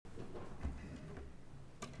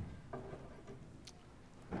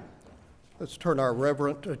Let's turn our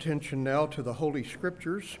reverent attention now to the Holy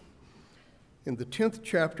Scriptures. In the 10th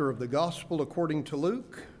chapter of the Gospel according to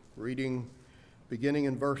Luke, reading beginning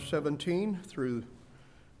in verse 17 through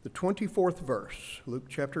the 24th verse. Luke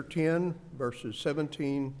chapter 10, verses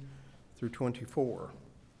 17 through 24.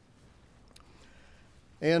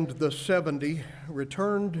 And the 70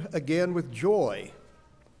 returned again with joy,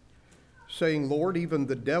 saying, Lord, even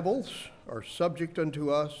the devils are subject unto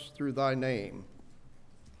us through thy name.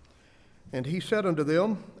 And he said unto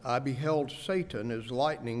them, I beheld Satan as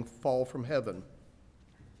lightning fall from heaven.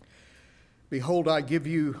 Behold, I give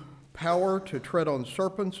you power to tread on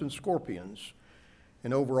serpents and scorpions,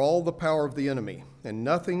 and over all the power of the enemy, and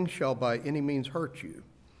nothing shall by any means hurt you.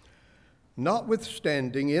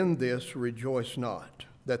 Notwithstanding in this rejoice not,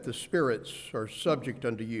 that the spirits are subject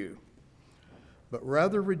unto you, but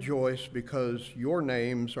rather rejoice because your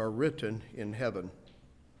names are written in heaven.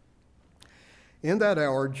 In that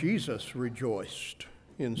hour Jesus rejoiced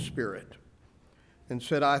in spirit, and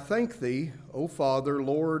said, I thank thee, O Father,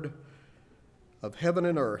 Lord of heaven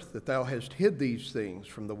and earth, that thou hast hid these things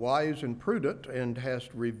from the wise and prudent, and hast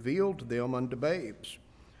revealed them unto babes.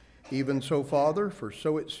 Even so, Father, for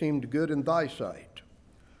so it seemed good in thy sight.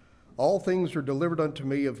 All things are delivered unto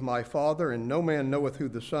me of my Father, and no man knoweth who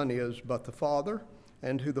the Son is but the Father,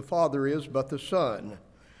 and who the Father is but the Son,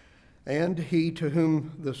 and he to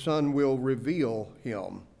whom the Son will reveal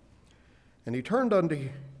him. And he turned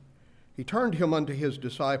him unto his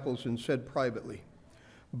disciples and said privately,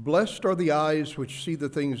 Blessed are the eyes which see the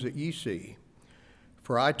things that ye see.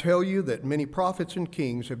 For I tell you that many prophets and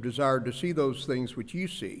kings have desired to see those things which ye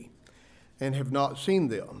see, and have not seen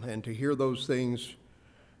them, and to hear those things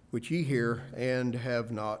which ye hear, and have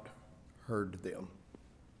not heard them.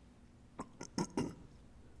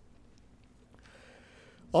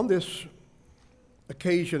 On this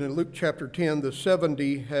occasion in Luke chapter 10, the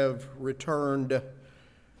 70 have returned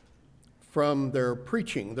from their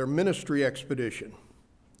preaching, their ministry expedition.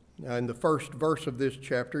 Now, in the first verse of this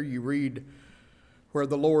chapter, you read where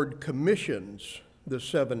the Lord commissions the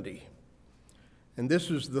 70. And this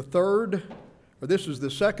is the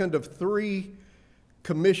second of three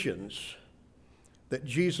commissions that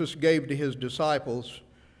Jesus gave to his disciples,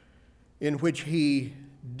 in which he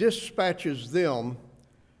dispatches them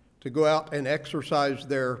to go out and exercise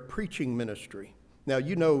their preaching ministry. Now,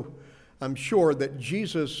 you know, I'm sure that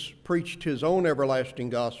Jesus preached his own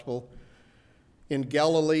everlasting gospel in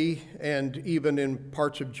Galilee and even in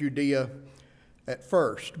parts of Judea at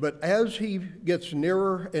first. But as he gets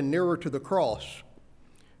nearer and nearer to the cross,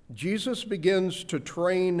 Jesus begins to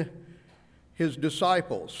train his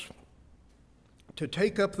disciples to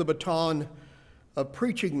take up the baton of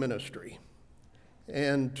preaching ministry.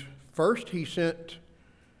 And first he sent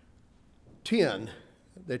 10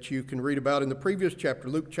 that you can read about in the previous chapter,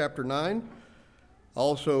 Luke chapter 9,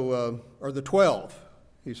 also, or the 12.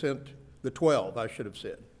 He sent the 12, I should have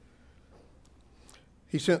said.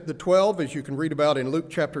 He sent the 12, as you can read about in Luke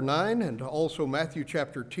chapter 9 and also Matthew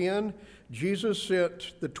chapter 10. Jesus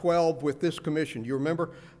sent the 12 with this commission. You remember,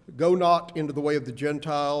 go not into the way of the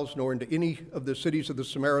Gentiles, nor into any of the cities of the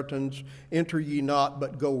Samaritans. Enter ye not,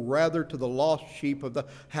 but go rather to the lost sheep of the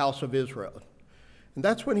house of Israel. And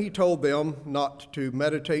that's when he told them not to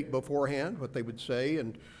meditate beforehand, what they would say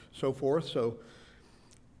and so forth. So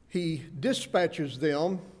he dispatches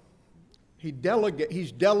them. He's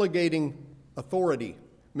delegating authority,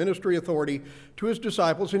 ministry authority, to his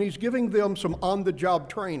disciples, and he's giving them some on-the-job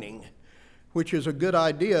training, which is a good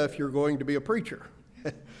idea if you're going to be a preacher.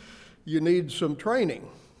 You need some training.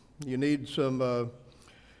 You need some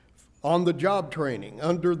on-the-job training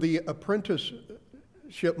under the apprenticeship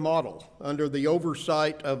model, under the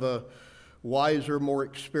oversight of a wiser, more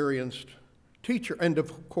experienced teacher. And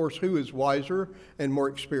of course, who is wiser and more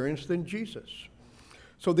experienced than Jesus?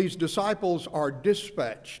 So these disciples are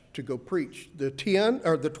dispatched to go preach. The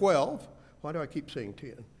 12, why do I keep saying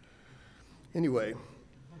 10? Anyway,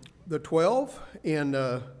 the 12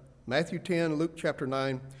 in Matthew 10, Luke chapter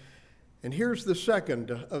 9. And here's the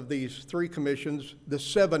second of these three commissions, the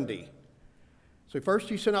 70. So first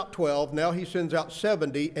he sent out 12, now he sends out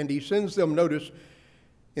 70, and he sends them, notice,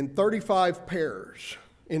 in 35 pairs,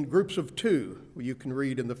 in groups of two, you can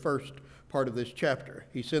read in the first part of this chapter.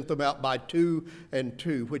 He sent them out by 2 and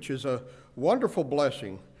 2, which is a wonderful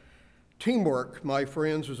blessing. Teamwork, my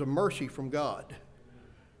friends, is a mercy from God.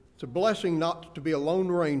 It's a blessing not to be a lone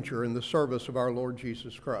ranger in the service of our Lord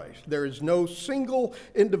Jesus Christ. There is no single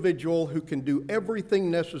individual who can do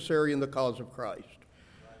everything necessary in the cause of Christ.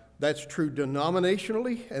 That's true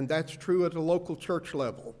denominationally, and that's true at a local church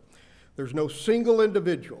level. There's no single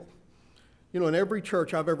individual You know, in every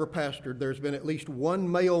church I've ever pastored, there's been at least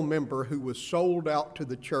one male member who was sold out to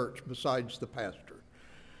the church besides the pastor.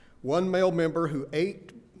 One male member who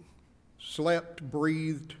ate, slept,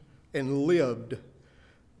 breathed, and lived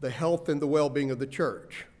the health and the well-being of the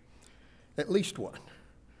church. At least one.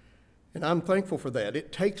 And I'm thankful for that.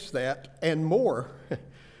 It takes that and more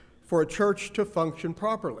for a church to function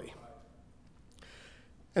properly.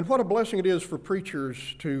 And what a blessing it is for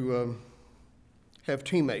preachers to have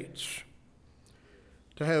teammates,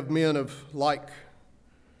 to have men of like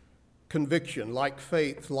conviction, like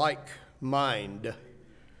faith, like mind.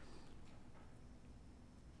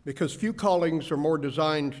 Because few callings are more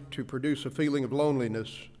designed to produce a feeling of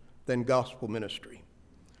loneliness than gospel ministry.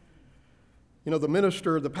 You know,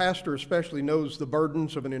 the pastor especially, knows the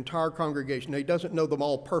burdens of an entire congregation. Now, he doesn't know them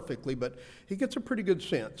all perfectly, but he gets a pretty good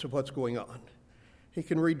sense of what's going on. He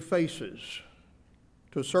can read faces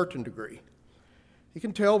to a certain degree. He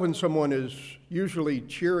can tell when someone is usually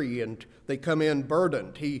cheery and they come in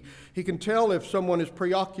burdened. He can tell if someone is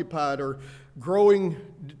preoccupied or growing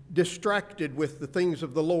distracted with the things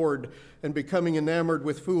of the Lord and becoming enamored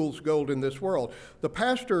with fool's gold in this world. The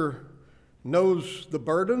pastor knows the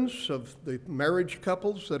burdens of the marriage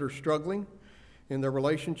couples that are struggling in their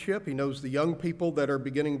relationship. He knows the young people that are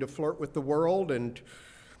beginning to flirt with the world and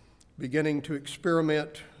beginning to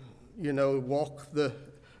experiment, walk the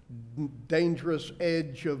dangerous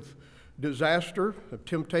edge of disaster, of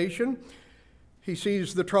temptation. He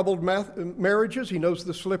sees the troubled marriages. He knows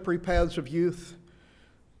the slippery paths of youth.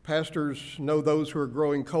 Pastors know those who are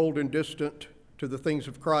growing cold and distant to the things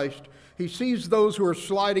of Christ. He sees those who are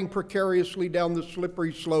sliding precariously down the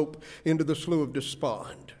slippery slope into the slough of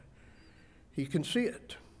despond. He can see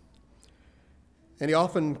it. And he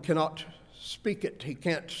often cannot speak it. He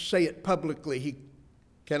can't say it publicly. He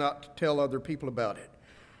cannot tell other people about it.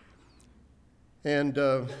 And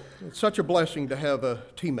it's such a blessing to have a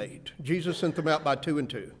teammate. Jesus sent them out by 2 and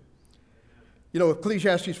 2. You know,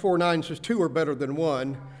 Ecclesiastes 4:9 says 2 are better than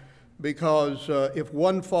 1 because if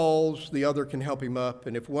one falls, the other can help him up.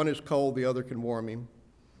 And if one is cold, the other can warm him.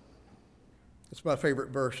 It's my favorite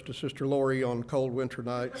verse to Sister Lori on cold winter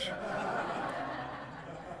nights.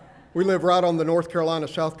 We live right on the North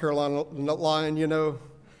Carolina-South Carolina line, you know.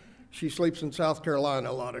 She sleeps in South Carolina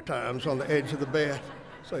a lot of times on the edge of the bed.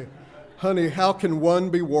 So, honey, how can one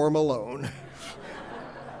be warm alone?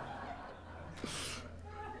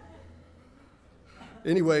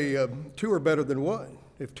 Anyway, 2 are better than 1.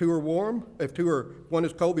 If 2 are warm, one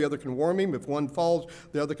is cold, the other can warm him. If one falls,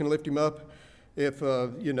 the other can lift him up. If,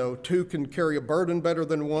 2 can carry a burden better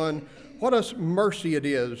than 1. What a mercy it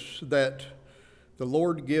is that the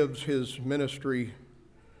Lord gives his ministry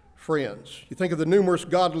friends. You think of the numerous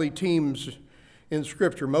godly teams in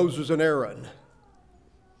Scripture, Moses and Aaron,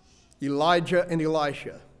 Elijah and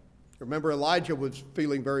Elisha. Remember, Elijah was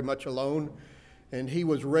feeling very much alone, and he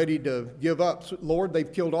was ready to give up. Lord,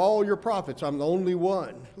 they've killed all your prophets. I'm the only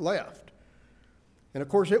one left. And of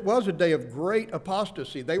course, it was a day of great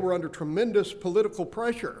apostasy. They were under tremendous political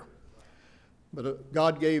pressure. But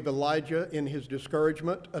God gave Elijah, in his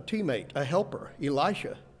discouragement, a teammate, a helper,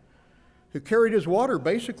 Elisha, who carried his water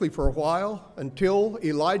basically for a while until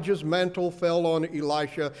Elijah's mantle fell on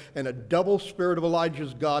Elisha and a double spirit of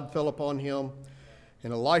Elijah's God fell upon him.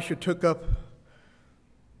 And Elisha took up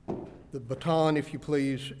the baton, if you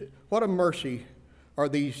please. What a mercy are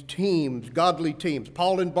these teams, godly teams,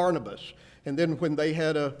 Paul and Barnabas. And then when they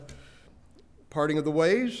had a parting of the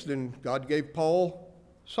ways, then God gave Paul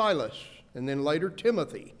Silas, and then later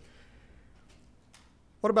Timothy.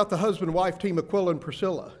 What about the husband-wife team, Aquila and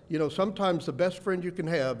Priscilla? You know, sometimes the best friend you can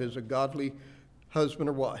have is a godly husband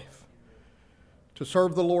or wife to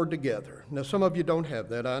serve the Lord together. Now, some of you don't have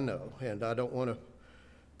that, I know, and I don't want to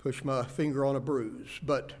push my finger on a bruise,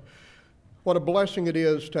 but what a blessing it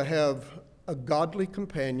is to have a godly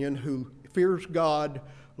companion who fears God,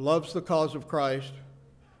 loves the cause of Christ,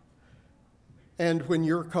 and when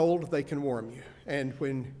you're cold, they can warm you, and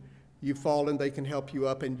when you've fallen, they can help you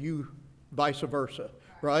up, and you vice versa,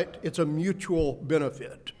 right? It's a mutual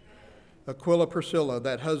benefit. Aquila, Priscilla,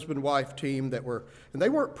 that husband-wife team and they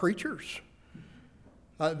weren't preachers.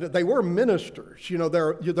 They were ministers. You know,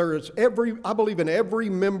 there is I believe in every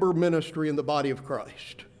member ministry in the body of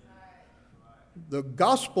Christ. The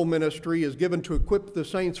gospel ministry is given to equip the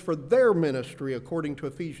saints for their ministry, according to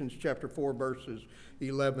Ephesians chapter 4, verses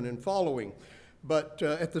 11 and following. But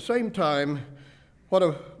at the same time, what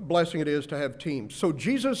a blessing it is to have teams. So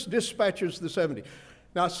Jesus dispatches the 70.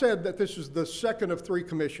 Now, I said that this is the second of 3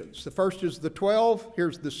 commissions. The first is the 12.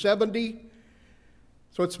 Here's the 70.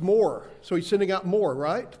 So it's more. So he's sending out more,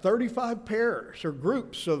 right? 35 pairs or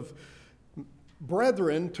groups of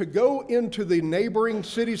brethren to go into the neighboring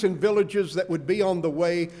cities and villages that would be on the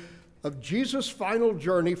way of Jesus' final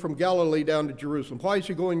journey from Galilee down to Jerusalem. Why is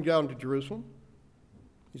he going down to Jerusalem?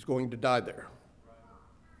 He's going to die there.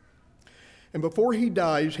 And before he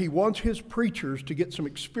dies, he wants his preachers to get some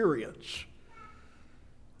experience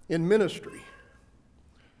in ministry.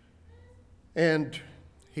 And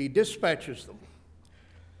he dispatches them.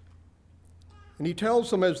 And he tells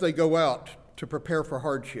them as they go out to prepare for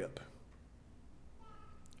hardship.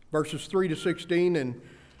 Verses 3 to 16 in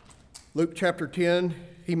Luke chapter 10,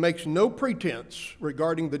 he makes no pretense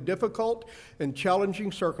regarding the difficult and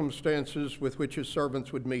challenging circumstances with which his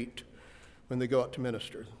servants would meet when they go out to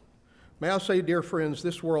minister. May I say, dear friends,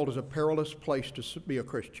 this world is a perilous place to be a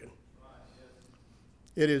Christian.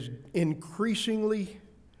 It is increasingly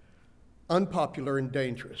unpopular and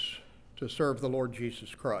dangerous to serve the Lord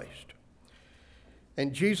Jesus Christ.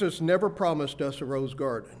 And Jesus never promised us a rose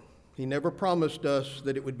garden. He never promised us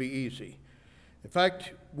that it would be easy. In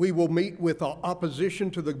fact, we will meet with opposition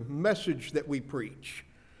to the message that we preach.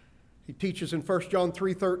 He teaches in 1 John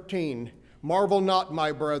 3:13, "Marvel not,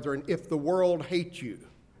 my brethren, if the world hates you."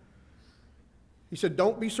 He said,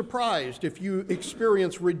 don't be surprised if you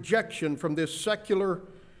experience rejection from this secular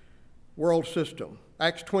world system.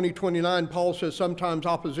 Acts 20:29, Paul says sometimes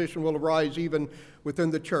opposition will arise even within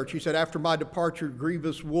the church. He said, after my departure,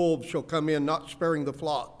 grievous wolves shall come in, not sparing the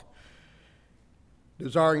flock,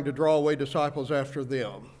 desiring to draw away disciples after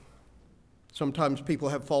them. Sometimes people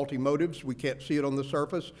have faulty motives. We can't see it on the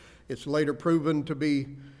surface. It's later proven to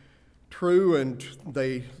be true, and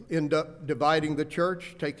they end up dividing the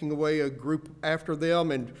church, taking away a group after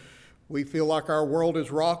them, and we feel like our world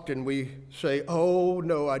is rocked, and we say, oh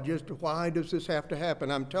no, why does this have to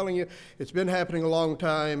happen? I'm telling you, it's been happening a long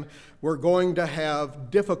time. We're going to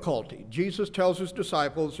have difficulty. Jesus tells his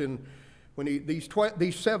disciples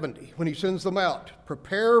these 70, when he sends them out,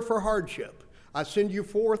 prepare for hardship. I send you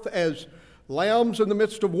forth as lambs in the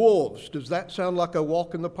midst of wolves. Does that sound like a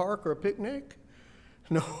walk in the park or a picnic?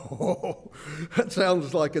 No, that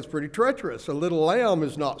sounds like it's pretty treacherous. A little lamb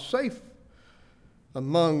is not safe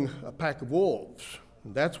among a pack of wolves.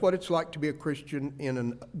 And that's what it's like to be a Christian in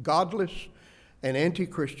a godless and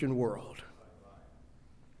anti-Christian world.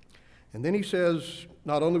 And then he says,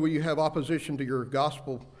 not only will you have opposition to your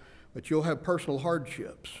gospel, but you'll have personal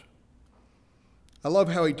hardships. I love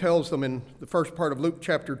how he tells them in the first part of Luke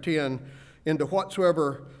chapter 10, into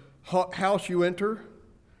whatsoever house you enter,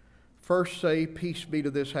 first say, peace be to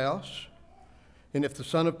this house. And if the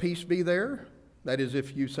Son of Peace be there, that is,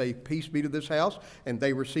 if you say, peace be to this house, and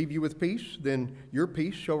they receive you with peace, then your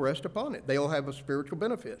peace shall rest upon it. They'll have a spiritual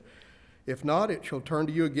benefit. If not, it shall turn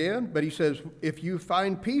to you again. But he says, if you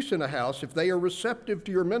find peace in a house, if they are receptive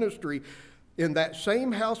to your ministry, in that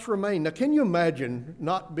same house remain. Now, can you imagine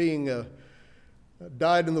not being a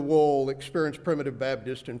dyed-in-the-wool, experienced primitive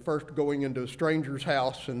Baptist and first going into a stranger's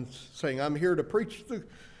house and saying, I'm here to preach the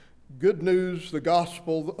good news, the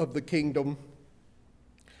gospel of the kingdom.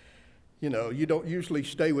 You know, you don't usually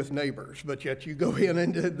stay with neighbors, but yet you go in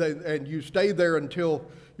and you stay there until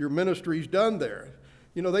your ministry's done there.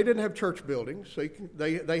 You know, they didn't have church buildings.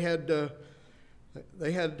 They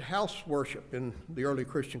had house worship in the early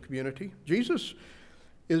Christian community. Jesus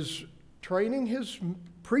is training his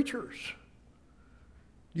preachers.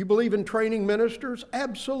 Do you believe in training ministers?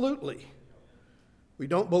 Absolutely. We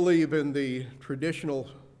don't believe in the traditional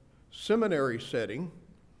seminary setting,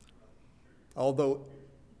 although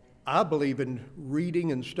I believe in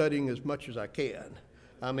reading and studying as much as I can.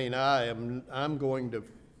 I mean, I'm going to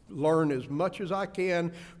learn as much as I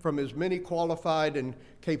can from as many qualified and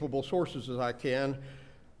capable sources as I can,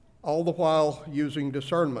 all the while using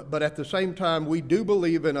discernment. But at the same time, we do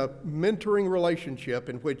believe in a mentoring relationship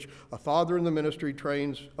in which a father in the ministry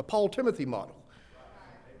trains a Paul Timothy model,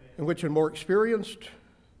 in which a more experienced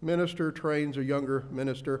minister trains a younger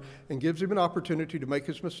minister and gives him an opportunity to make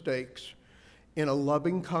his mistakes in a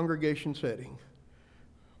loving congregation setting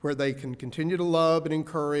where they can continue to love and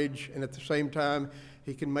encourage, and at the same time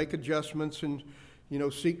he can make adjustments and,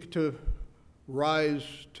 seek to rise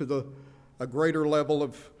to a greater level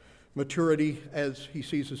of maturity as he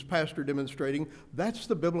sees his pastor demonstrating. That's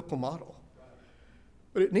the biblical model.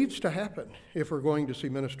 But it needs to happen if we're going to see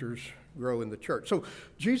ministers grow in the church. So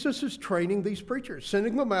Jesus is training these preachers,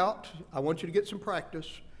 sending them out. I want you to get some practice.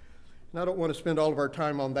 And I don't want to spend all of our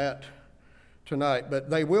time on that tonight, but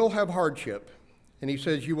they will have hardship. And he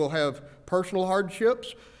says you will have personal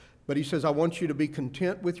hardships, but he says I want you to be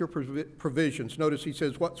content with your provisions. Notice he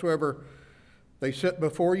says whatsoever they set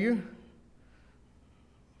before you,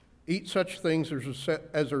 eat such things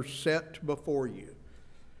as are set before you.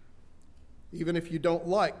 Even if you don't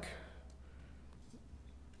like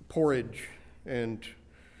porridge and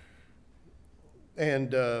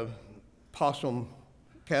possum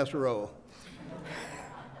casserole.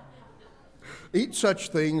 Eat such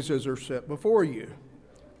things as are set before you.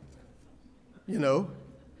 You know?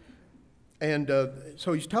 And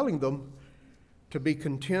so he's telling them to be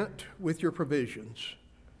content with your provisions.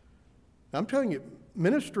 I'm telling you,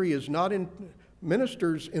 ministers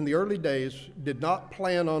in the early days did not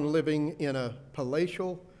plan on living in a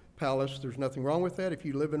palatial palace. There's nothing wrong with that. If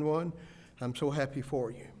you live in one, I'm so happy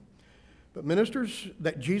for you. But ministers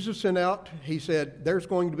that Jesus sent out, he said, there's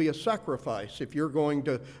going to be a sacrifice if you're going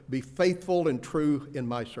to be faithful and true in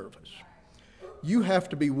my service. You have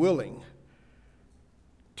to be willing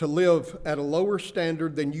to live at a lower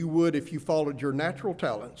standard than you would if you followed your natural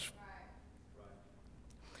talents.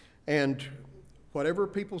 And whatever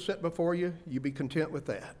people set before you, you be content with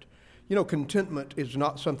that. You know, contentment is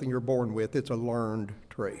not something you're born with. It's a learned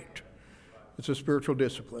trait. It's a spiritual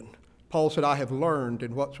discipline. Paul said, I have learned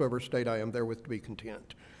in whatsoever state I am therewith to be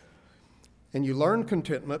content. And you learn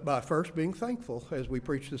contentment by first being thankful, as we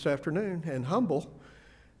preached this afternoon, and humble,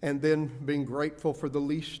 and then being grateful for the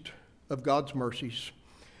least of God's mercies.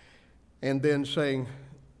 And then saying,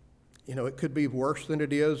 you know, it could be worse than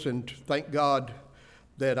it is, and thank God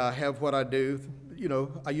that I have what I do. You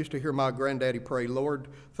know, I used to hear my granddaddy pray, Lord,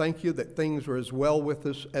 thank you that things are as well with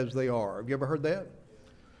us as they are. Have you ever heard that?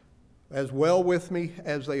 As well with me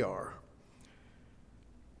as they are.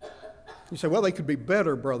 You say, well, they could be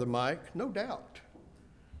better, Brother Mike. No doubt.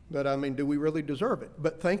 But I mean, do we really deserve it?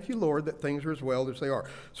 But thank you, Lord, that things are as well as they are.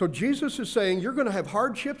 So Jesus is saying you're going to have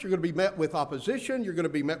hardships. You're going to be met with opposition. You're going to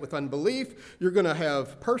be met with unbelief. You're going to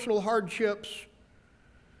have personal hardships.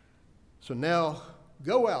 So now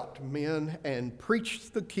go out, men, and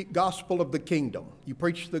preach the gospel of the kingdom. You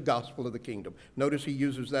preach the gospel of the kingdom. Notice he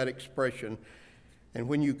uses that expression. And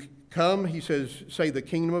when you come, he says, say the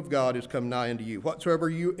kingdom of God is come nigh unto you. Whatsoever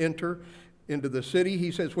you enter into the city,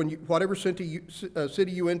 he says, whatever city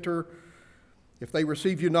you enter, if they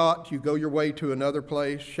receive you not, you go your way to another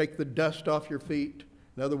place, shake the dust off your feet.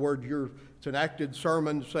 In other words, it's an acted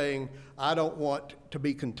sermon saying, I don't want to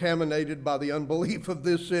be contaminated by the unbelief of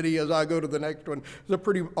this city as I go to the next one. It's a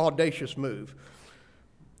pretty audacious move.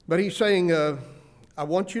 But he's saying, I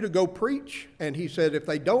want you to go preach. And he said, if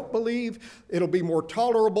they don't believe, it'll be more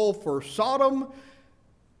tolerable for Sodom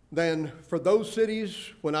than for those cities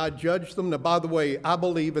when I judge them. Now, by the way, I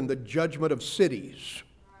believe in the judgment of cities,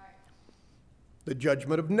 the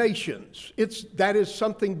judgment of nations. That is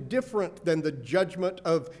something different than the judgment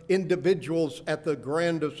of individuals at the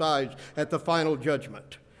grand assize, at the final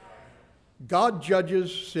judgment. God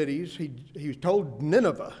judges cities. He told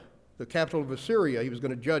Nineveh, the capital of Assyria, he was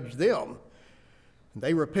going to judge them.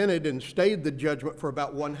 They repented and stayed the judgment for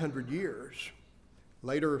about 100 years.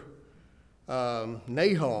 Later,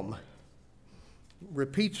 Nahum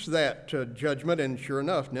repeats that judgment, and sure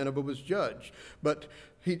enough, Nineveh was judged. But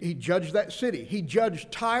he judged that city. He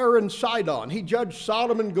judged Tyre and Sidon. He judged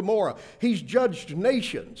Sodom and Gomorrah. He's judged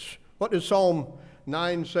nations. What does Psalm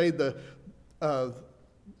 9 say? That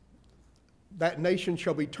nation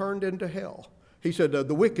shall be turned into hell. He said,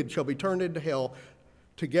 the wicked shall be turned into hell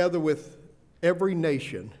together with every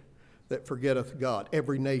nation that forgetteth God,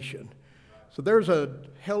 every nation. So there's a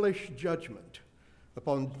hellish judgment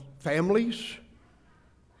upon families.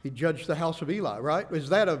 He judged the house of Eli, right? Is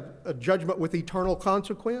that a judgment with eternal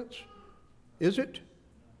consequence? Is it?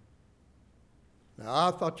 Now,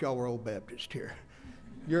 I thought y'all were old Baptist here.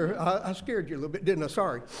 I scared you a little bit, didn't I?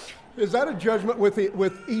 Sorry. Is that a judgment with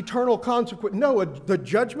eternal consequence? No, the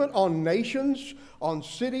judgment on nations, on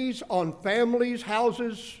cities, on families,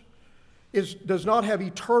 houses, does not have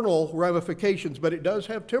eternal ramifications, but it does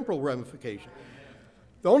have temporal ramifications.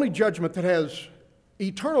 The only judgment that has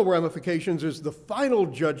eternal ramifications is the final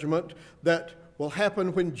judgment that will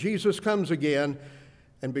happen when Jesus comes again.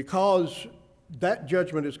 And because that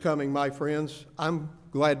judgment is coming, my friends, I'm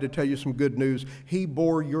glad to tell you some good news. He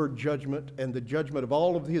bore your judgment and the judgment of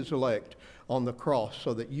all of his elect on the cross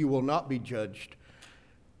so that you will not be judged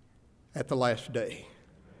at the last day.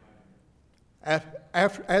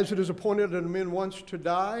 As it is appointed unto men once to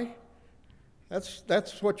die,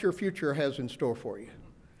 that's what your future has in store for you.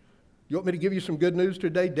 You want me to give you some good news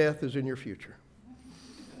today? Death is in your future.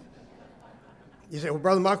 You say, well,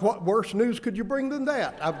 Brother Mike, what worse news could you bring than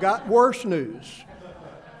that? I've got worse news.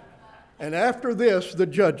 And after this, the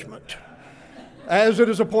judgment. As it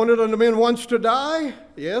is appointed unto men once to die,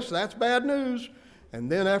 yes, that's bad news.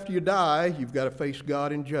 And then after you die, you've got to face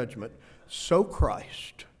God in judgment. So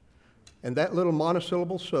Christ. And that little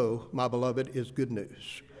monosyllable, so, my beloved, is good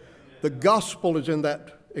news. The gospel is in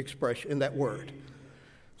that expression, in that word.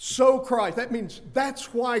 So Christ, that means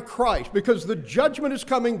that's why Christ, because the judgment is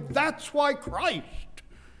coming, that's why Christ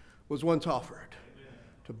was once offered,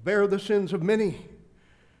 to bear the sins of many.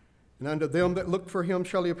 And unto them that look for him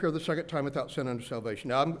shall he appear the second time without sin unto salvation.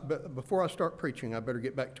 Now, before I start preaching, I better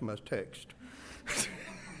get back to my text.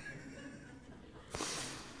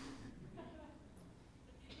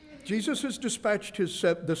 Jesus has dispatched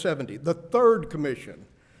the 70, the third commission.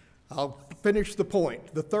 I'll finish the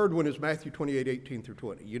point. The third one is Matthew 28, 18 through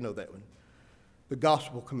 20. You know that one. The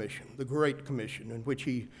Gospel Commission, the Great Commission, in which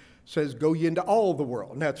he says, go ye into all the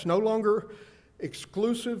world. Now, it's no longer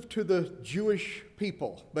exclusive to the Jewish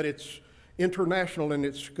people, but it's international in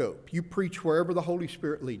its scope. You preach wherever the Holy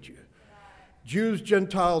Spirit leads you. Jews,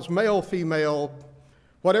 Gentiles, male, female,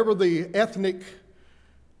 whatever the ethnic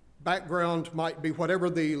background might be, whatever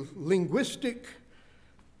the linguistic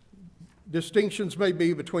distinctions may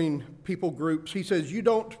be between people groups. He says you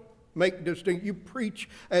don't make distinct, you preach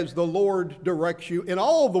as the Lord directs you in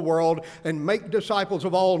all the world and make disciples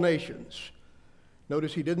of all nations.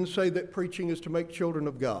 Notice he didn't say that preaching is to make children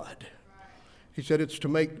of God. He said it's to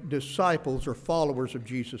make disciples or followers of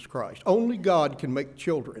Jesus Christ. Only God can make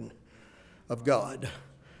children of God.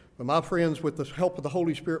 But my friends, with the help of the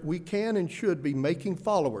Holy Spirit, we can and should be making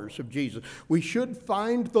followers of Jesus. We should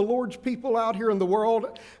find the Lord's people out here in the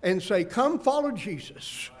world and say, come follow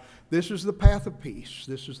Jesus. This is the path of peace.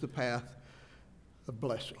 This is the path of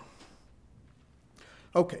blessing.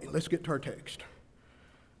 Okay, let's get to our text.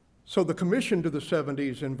 So the commission to the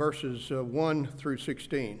 70s in verses 1 through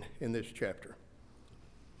 16 in this chapter.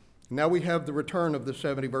 Now we have the return of the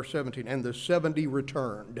 70, verse 17, and the 70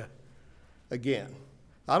 returned again.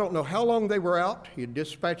 I don't know how long they were out. He had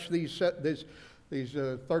dispatched these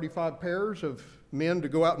 35 pairs of men to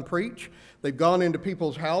go out and preach. They've gone into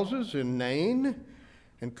people's houses in Nain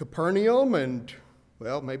and Capernaum, and,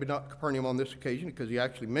 well, maybe not Capernaum on this occasion, because he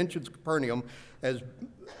actually mentions Capernaum as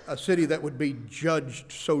a city that would be judged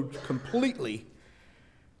so completely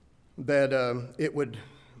that it would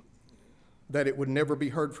never be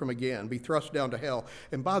heard from again, be thrust down to hell.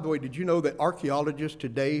 And by the way, did you know that archaeologists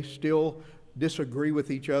today still disagree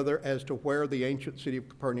with each other as to where the ancient city of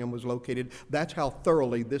Capernaum was located? That's how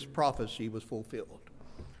thoroughly this prophecy was fulfilled.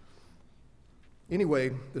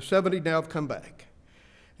 Anyway, the 70 now have come back.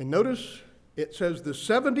 And notice it says the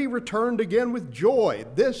 70 returned again with joy.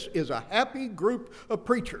 This is a happy group of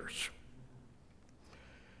preachers.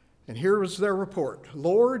 And here is their report.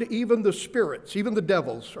 Lord, even the spirits, even the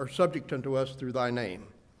devils are subject unto us through thy name.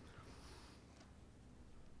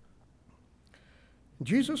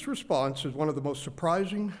 Jesus' response is one of the most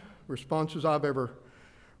surprising responses I've ever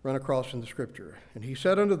run across in the Scripture. And he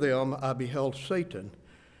said unto them, I beheld Satan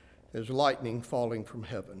as lightning falling from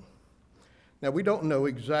heaven. Now, we don't know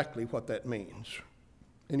exactly what that means.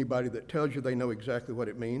 Anybody that tells you they know exactly what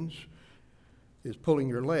it means is pulling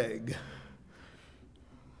your leg.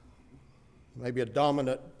 Maybe a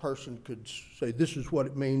dominant person could say, this is what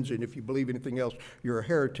it means, and if you believe anything else, you're a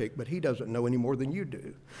heretic, but he doesn't know any more than you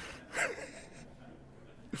do.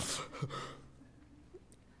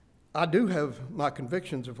 I do have my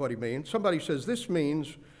convictions of what he means. Somebody says this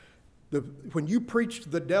means when you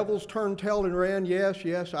preached the devils turned tail and ran,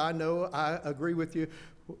 yes, I know, I agree with you.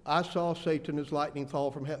 I saw Satan as lightning fall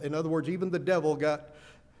from heaven. In other words, even the devil got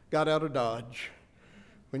out of Dodge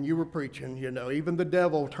when you were preaching. You know, even the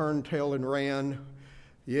devil turned tail and ran.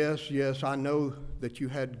 Yes, I know that you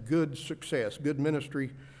had good success, good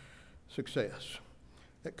ministry success.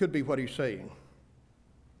 That could be what he's saying.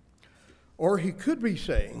 Or he could be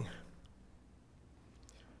saying,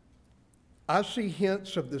 I see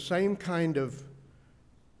hints of the same kind of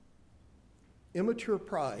immature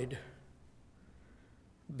pride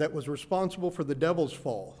that was responsible for the devil's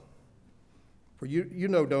fall. For you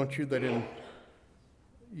know, don't you, that in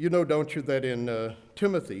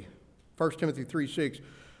Timothy, 1 Timothy 3:6,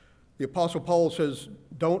 the Apostle Paul says,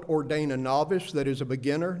 don't ordain a novice that is a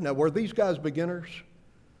beginner. Now, were these guys beginners?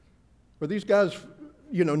 Were these guys,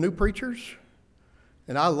 new preachers?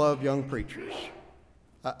 And I love young preachers.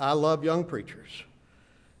 I love young preachers.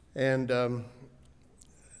 And I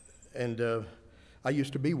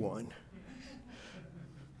used to be one.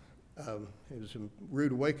 It was a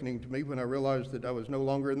rude awakening to me when I realized that I was no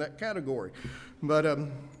longer in that category. But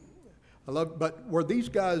But were these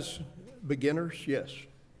guys beginners? Yes.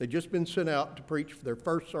 They'd just been sent out to preach their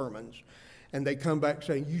first sermons, and they come back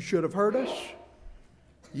saying, you should have heard us.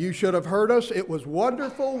 You should have heard us. It was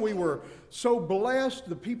wonderful. We were so blessed.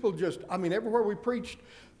 The people everywhere we preached,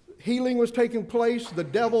 healing was taking place. The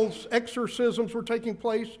devil's exorcisms were taking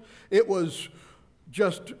place. It was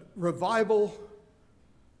just revival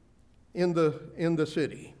in the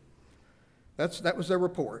city. That was their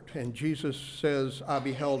report. And Jesus says, I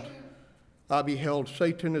beheld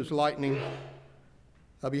Satan as lightning.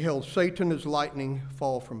 I beheld Satan as lightning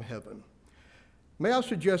fall from heaven. May I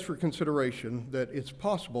suggest for consideration that it's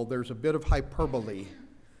possible there's a bit of hyperbole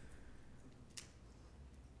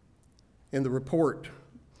in the report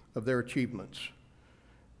of their achievements.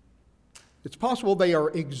 It's possible they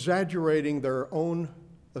are exaggerating their own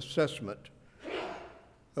assessment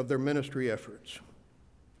of their ministry efforts.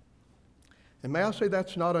 And may I say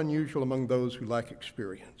that's not unusual among those who lack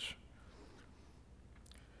experience.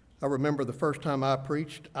 I remember the first time I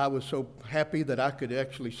preached, I was so happy that I could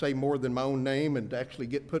actually say more than my own name and actually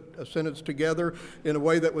put a sentence together in a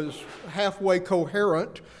way that was halfway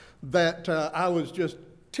coherent, that I was just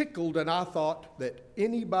tickled, and I thought that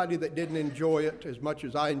anybody that didn't enjoy it as much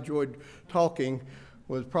as I enjoyed talking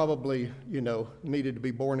was probably, needed to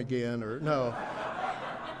be born again, or no.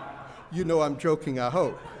 I'm joking, I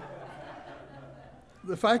hope.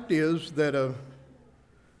 The fact is that,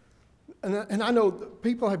 and I know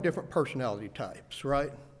people have different personality types,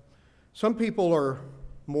 right? Some people are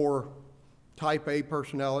more type A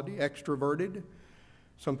personality, extroverted.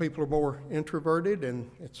 Some people are more introverted, and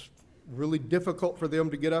it's really difficult for them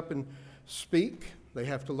to get up and speak. They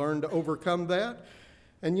have to learn to overcome that.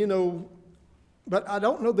 And but I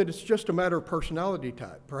don't know that it's just a matter of personality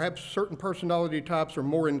type. Perhaps certain personality types are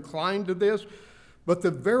more inclined to this, but the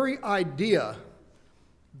very idea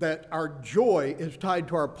that our joy is tied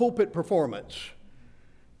to our pulpit performance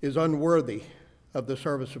is unworthy of the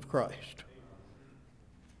service of Christ.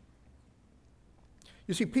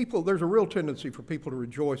 You see, there's a real tendency for people to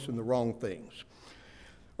rejoice in the wrong things.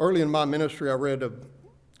 Early in my ministry, I read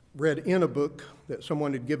in a book that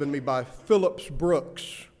someone had given me by Phillips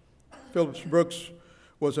Brooks. Phillips Brooks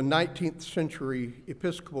was a 19th century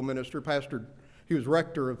Episcopal minister, pastor. He was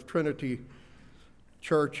rector of Trinity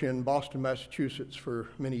Church in Boston, Massachusetts for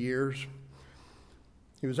many years.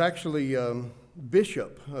 He was actually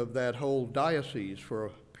bishop of that whole diocese for a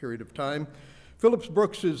period of time. Phillips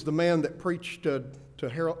Brooks is the man that preached to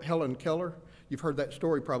Helen Keller. You've heard that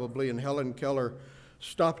story probably, and Helen Keller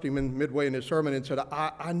stopped him midway in his sermon and said,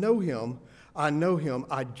 I know him,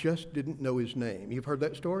 I just didn't know his name. You've heard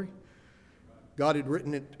that story? God had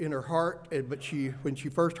written it in her heart, but when she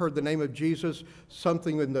first heard the name of Jesus,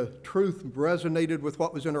 something in the truth resonated with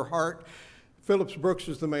what was in her heart. Phillips Brooks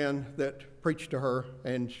is the man that preached to her,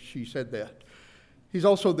 and she said that. He's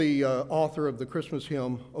also the author of the Christmas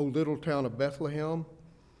hymn, O Little Town of Bethlehem,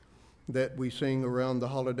 that we sing around the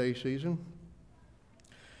holiday season.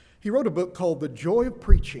 He wrote a book called The Joy of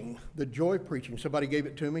Preaching. The Joy of Preaching. Somebody gave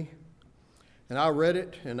it to me, and I read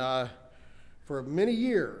it, and for many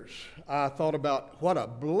years, I thought about what a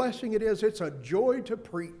blessing it is. It's a joy to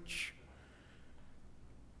preach.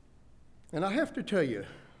 And I have to tell you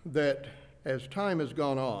that as time has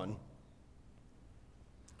gone on,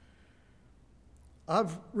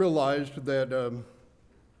 I've realized that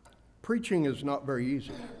preaching is not very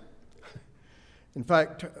easy. In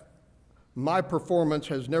fact, my performance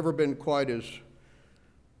has never been quite as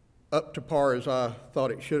up to par as I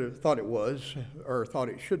thought it should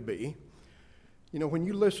be. When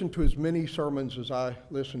you listen to as many sermons as I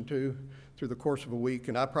listen to through the course of a week,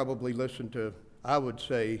 and I probably listen to, I would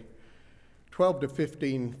say, 12 to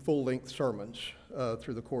 15 full-length sermons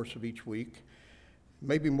through the course of each week,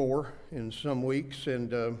 maybe more in some weeks,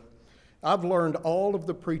 and I've learned all of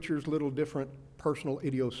the preacher's little different personal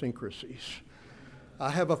idiosyncrasies. I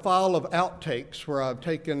have a file of outtakes where I've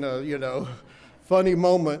taken, funny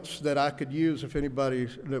moments that I could use if anybody.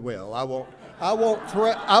 Well, I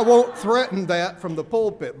won't threaten that from the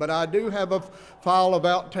pulpit, but I do have a file of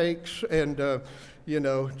outtakes, and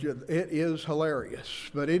it is hilarious.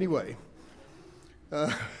 But anyway,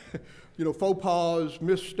 faux pas,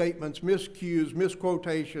 misstatements, miscues,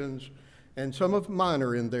 misquotations, and some of mine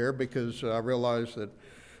are in there because I realize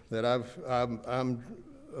that I'm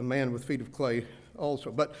a man with feet of clay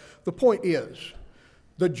also. But the point is,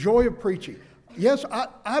 the joy of preaching. Yes,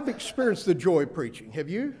 I've experienced the joy of preaching. Have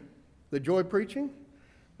you? The joy of preaching?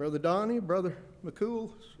 Brother Donnie, Brother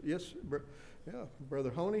McCool, yes,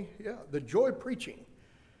 Brother Honey, yeah, the joy of preaching.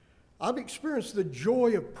 I've experienced the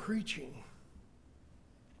joy of preaching,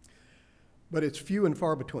 but it's few and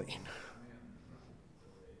far between.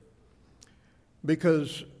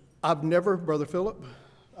 Because Brother Philip,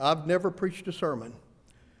 I've never preached a sermon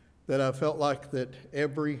that I felt like that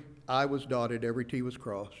every I was dotted, every T was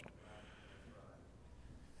crossed.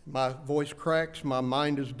 My voice cracks, my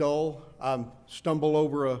mind is dull, I stumble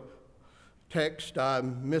over a text, I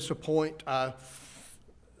miss a point, I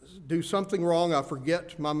do something wrong, I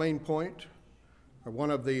forget my main point. or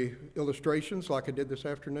one of the illustrations like I did this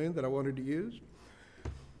afternoon that I wanted to use.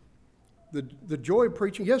 The joy of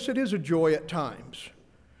preaching, yes, it is a joy at times,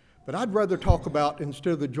 but I'd rather talk about,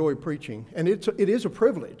 instead of the joy of preaching, and it is a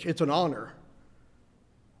privilege, it's an honor.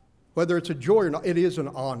 Whether it's a joy or not, it is an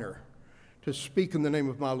honor to speak in the name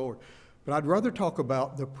of my Lord. But I'd rather talk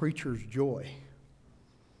about the preacher's joy.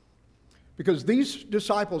 Because these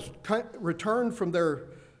disciples returned from their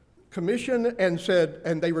commission and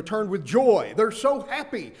they returned with joy. They're so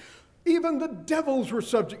happy. Even the devils were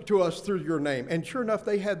subject to us through your name. And sure enough,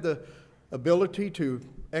 they had the ability to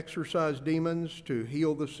exorcise demons, to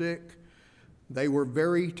heal the sick. They were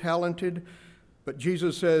very talented. But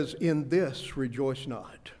Jesus says, in this rejoice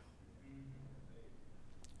not.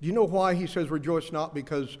 Do you know why he says rejoice not?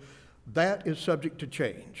 Because that is subject to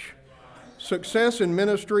change. Success in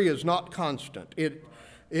ministry is not constant. It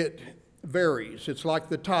varies. It's like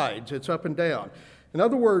the tides. It's up and down. In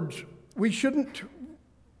other words, we shouldn't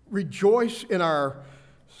rejoice in our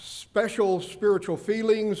special spiritual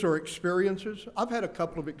feelings or experiences. I've had a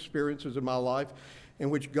couple of experiences in my life in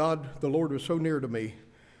which God, the Lord, was so near to me.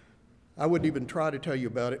 I wouldn't even try to tell you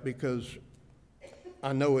about it because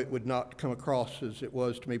I know it would not come across as it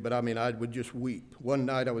was to me, but I would just weep. One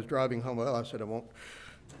night I was driving home. Well, I said I won't.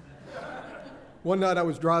 One night I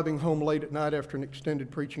was driving home late at night after an extended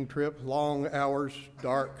preaching trip, long hours,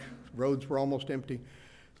 dark, roads were almost empty,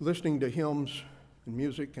 listening to hymns and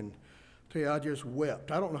music, and I tell you, I just wept.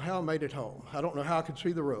 I don't know how I made it home. I don't know how I could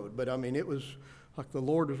see the road, but it was like the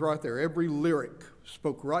Lord was right there. Every lyric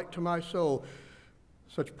spoke right to my soul.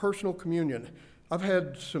 Such personal communion. I've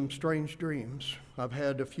had some strange dreams. I've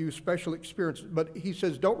had a few special experiences, but he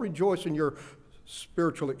says, don't rejoice in your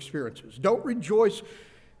spiritual experiences. Don't rejoice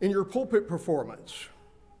in your pulpit performance.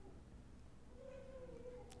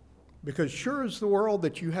 Because sure as the world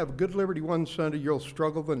that you have good liberty one Sunday, you'll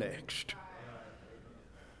struggle the next.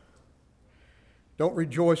 Don't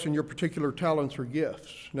rejoice in your particular talents or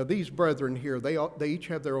gifts. Now these brethren here, they each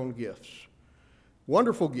have their own gifts.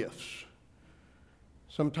 Wonderful gifts.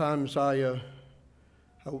 Sometimes I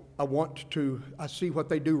see what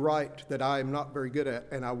they do right that I am not very good at,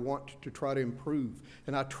 and I want to try to improve.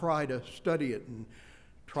 And I try to study it and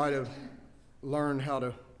try to learn how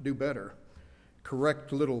to do better.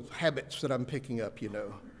 Correct little habits that I'm picking up,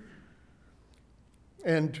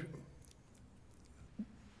 And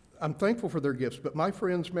I'm thankful for their gifts, but my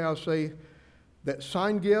friends, may I say that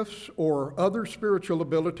sign gifts or other spiritual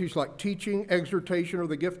abilities like teaching, exhortation, or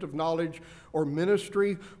the gift of knowledge or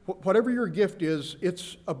ministry, whatever your gift is,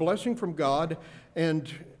 it's a blessing from God. And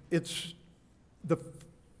the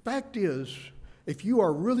fact is, if you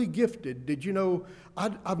are really gifted, did you know,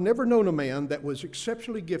 I've never known a man that was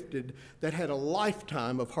exceptionally gifted that had a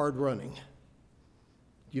lifetime of hard running. Do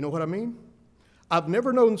you know what I mean? I've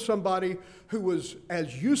never known somebody who was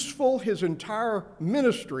as useful his entire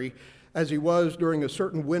ministry as he was during a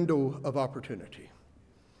certain window of opportunity.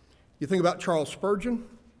 You think about Charles Spurgeon,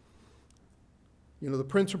 the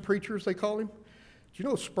Prince of Preachers, they call him. Do you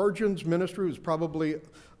know Spurgeon's ministry was probably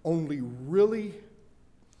only really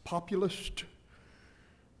populist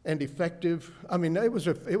and effective?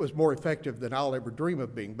 It was more effective than I'll ever dream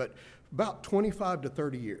of being, but about 25 to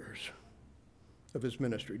 30 years of his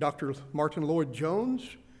ministry. Dr. Martin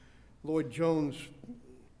Lloyd-Jones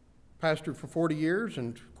pastored for 40 years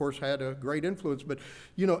and, of course, had a great influence. But,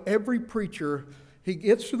 every preacher, he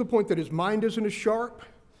gets to the point that his mind isn't as sharp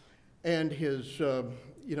and his,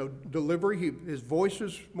 delivery, his voice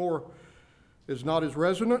is not as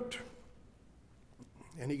resonant.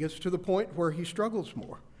 And he gets to the point where he struggles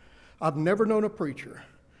more. I've never known a preacher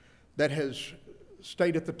that has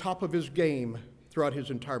stayed at the top of his game throughout his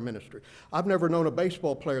entire ministry. I've never known a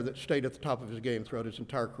baseball player that stayed at the top of his game throughout his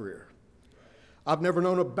entire career. I've never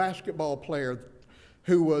known a basketball player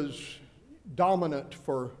who was dominant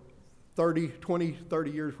for 30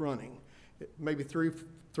 years running. Maybe three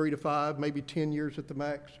to five, maybe 10 years at the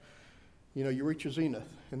max. You reach a zenith,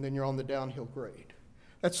 and then you're on the downhill grade.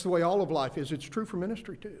 That's the way all of life is. It's true for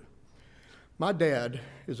ministry, too. My dad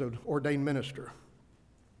is an ordained minister.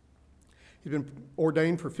 He's been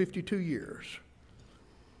ordained for 52 years.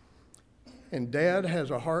 And Dad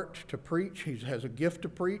has a heart to preach. He has a gift to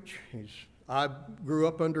preach. I grew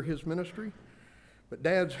up under his ministry. But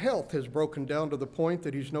Dad's health has broken down to the point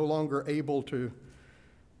that he's no longer able to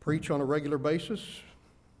preach on a regular basis.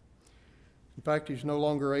 In fact, he's no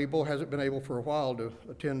longer hasn't been able for a while to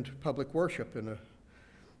attend public worship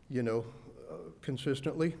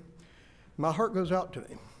consistently. My heart goes out to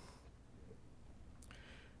him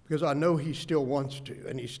because I know he still wants to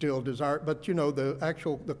and he still desires, but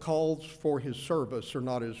the calls for his service are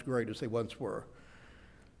not as great as they once were.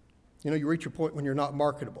 You know, you reach a point when you're not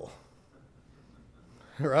marketable.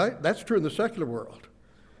 Right? That's true in the secular world.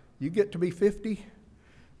 You get to be 50,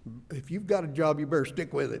 if you've got a job, you better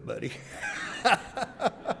stick with it, buddy.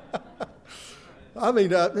 I mean,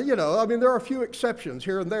 there are a few exceptions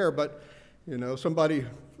here and there, but,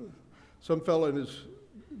 some fellow is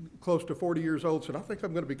close to 40 years old said, I think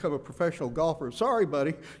I'm going to become a professional golfer. Sorry,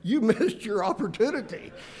 buddy, you missed your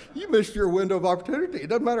opportunity. You missed your window of opportunity. It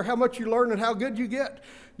doesn't matter how much you learn and how good you get.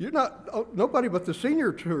 Nobody but the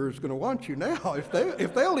senior tour is going to want you now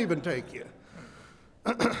if they'll even take you.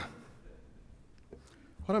 What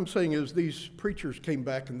I'm saying is these preachers came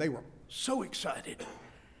back and they were so excited.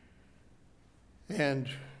 And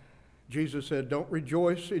Jesus said, don't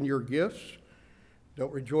rejoice in your gifts.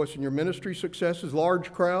 Don't rejoice in your ministry successes,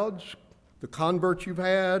 large crowds, the converts you've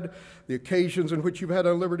had, the occasions in which you've had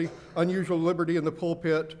unusual liberty in the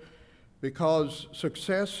pulpit, because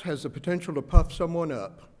success has the potential to puff someone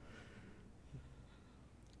up.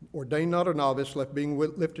 Ordained not a novice, left being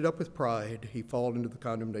lifted up with pride, he fall into the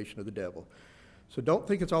condemnation of the devil. So don't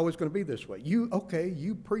think it's always going to be this way. You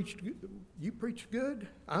preached good.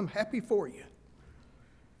 I'm happy for you.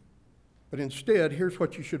 But instead, here's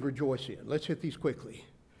what you should rejoice in. Let's hit these quickly.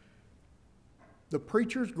 The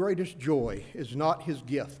preacher's greatest joy is not his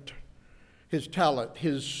gift, his talent,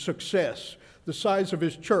 his success, the size of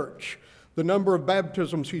his church, the number of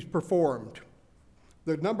baptisms he's performed,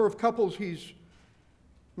 the number of couples he's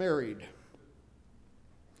married.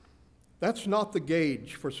 That's not the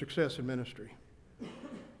gauge for success in ministry.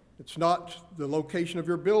 It's not the location of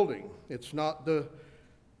your building. It's not the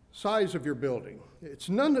size of your building. It's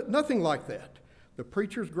nothing like that. The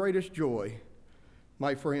preacher's greatest joy,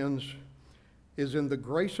 my friends, is in the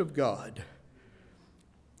grace of God.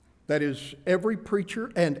 That is every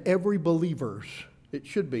preacher and every believer's, it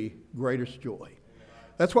should be, greatest joy.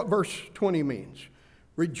 That's what verse 20 means.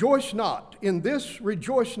 Rejoice not. In this,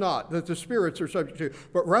 rejoice not that the spirits are subject to,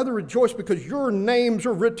 but rather rejoice because your names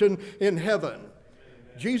are written in heaven.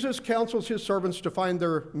 Jesus counsels his servants to find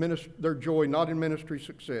their joy not in ministry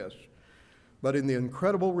success, but in the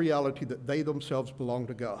incredible reality that they themselves belong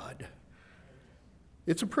to God.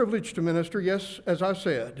 It's a privilege to minister, yes, as I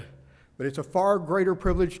said, but it's a far greater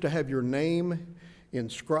privilege to have your name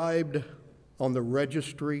inscribed on the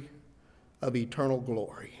registry of eternal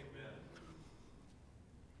glory,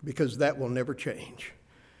 because that will never change.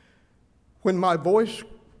 When my voice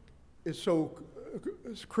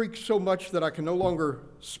creaks so much that I can no longer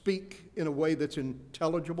speak in a way that's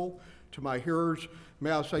intelligible to my hearers,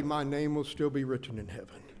 may I say my name will still be written in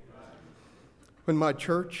heaven. When my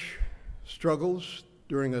church struggles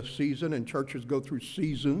during a season, and churches go through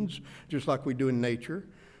seasons just like we do in nature,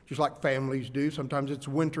 just like families do. Sometimes it's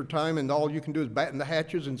winter time and all you can do is batten the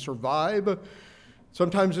hatches and survive.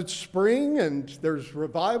 Sometimes it's spring and there's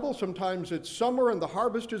revival. Sometimes it's summer and the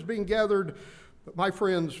harvest is being gathered. But my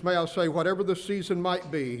friends, may I say, whatever the season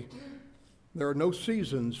might be, there are no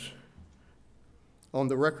seasons on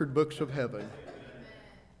the record books of heaven.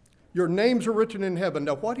 Your names are written in heaven.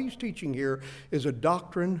 Now, what he's teaching here is a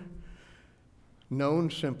doctrine known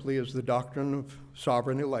simply as the doctrine of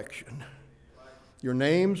sovereign election. Your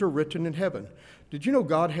names are written in heaven. Did you know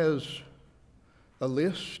God has a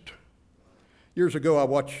list? Years ago, I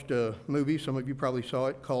watched a movie, some of you probably saw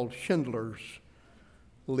it, called Schindler's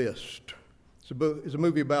List. It's a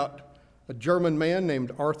movie about a German man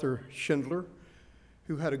named Arthur Schindler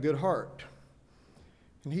who had a good heart.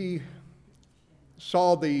 And he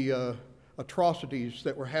saw the atrocities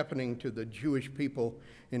that were happening to the Jewish people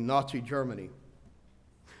in Nazi Germany.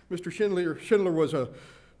 Mr. Schindler was a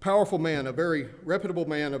powerful man, a very reputable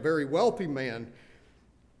man, a very wealthy man,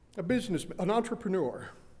 a businessman, an entrepreneur.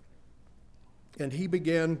 And he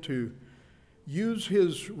began to use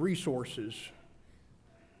his resources.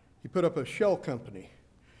 He put up a shell company,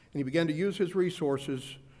 and he began to use his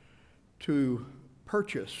resources to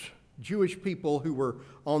purchase Jewish people who were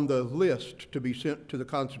on the list to be sent to the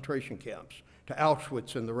concentration camps, to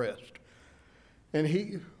Auschwitz and the rest. And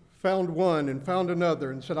he found one and found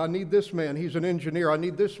another and said, I need this man, he's an engineer. I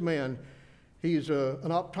need this man, he's an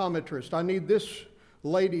optometrist. I need this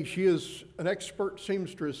lady, she is an expert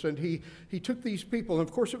seamstress. And he took these people, and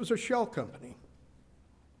of course it was a shell company.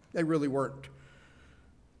 They really weren't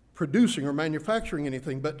producing or manufacturing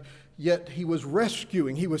anything, but yet he was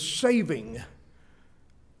rescuing, he was saving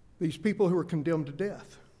these people who were condemned to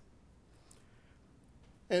death.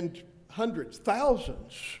 And hundreds,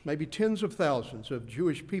 thousands, maybe tens of thousands of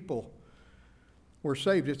Jewish people were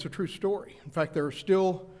saved. It's a true story. In fact, there are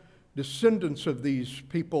still descendants of these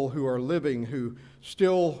people who are living who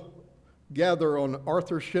still gather on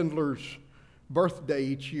Arthur Schindler's birthday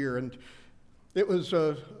each year. And it was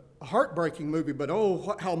a heartbreaking movie, but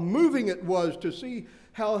oh, how moving it was to see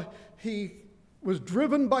how he was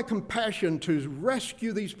driven by compassion to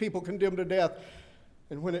rescue these people condemned to death.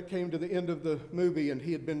 And when it came to the end of the movie and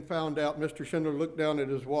he had been found out, Mr. Schindler looked down at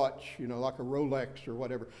his watch, like a Rolex or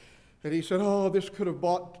whatever, and he said, oh, this could have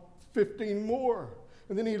bought 15 more.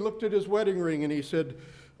 And then he looked at his wedding ring and he said,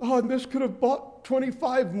 oh, and this could have bought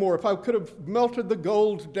 25 more. If I could have melted the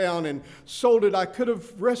gold down and sold it, I could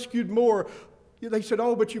have rescued more. They said,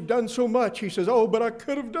 oh, but you've done so much. He says, oh, but I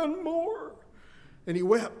could have done more. And he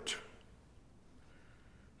wept.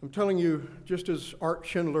 I'm telling you, just as Art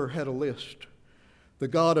Schindler had a list, the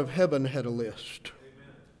God of heaven had a list.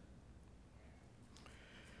 Amen.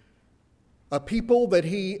 A people that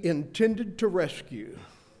he intended to rescue.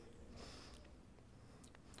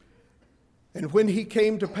 And when he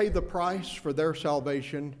came to pay the price for their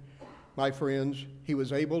salvation, my friends, he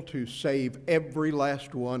was able to save every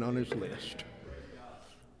last one on his list.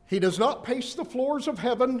 He does not pace the floors of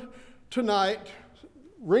heaven tonight,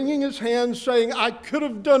 wringing his hands saying, I could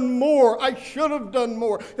have done more, I should have done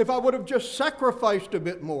more, if I would have just sacrificed a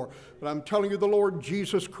bit more. But I'm telling you, the Lord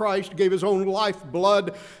Jesus Christ gave his own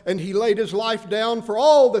lifeblood, and he laid his life down for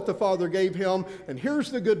all that the Father gave him. And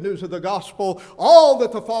here's the good news of the gospel: all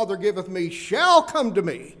that the Father giveth me shall come to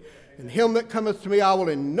me, and him that cometh to me I will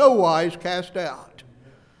in no wise cast out.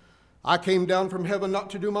 I came down from heaven not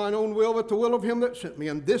to do mine own will, but the will of him that sent me.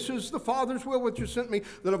 And this is the Father's will which has sent me,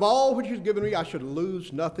 that of all which he's given me I should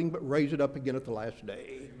lose nothing, but raise it up again at the last day.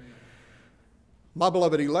 Amen. My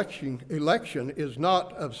beloved, election is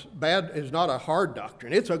not a hard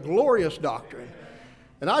doctrine. It's a glorious doctrine.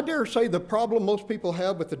 And I dare say the problem most people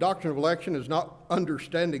have with the doctrine of election is not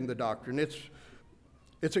understanding the doctrine.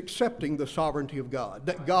 It's accepting the sovereignty of God,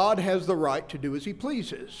 that God has the right to do as he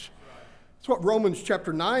pleases. That's what Romans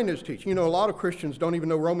chapter 9 is teaching. A lot of Christians don't even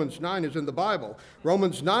know Romans 9 is in the Bible.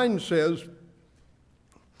 Romans 9 says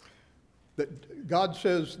that God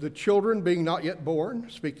says, the children being not yet born,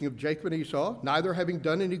 speaking of Jacob and Esau, neither having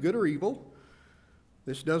done any good or evil.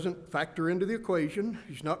 This doesn't factor into the equation.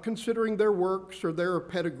 He's not considering their works or their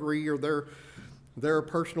pedigree or their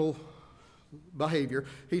personal behavior.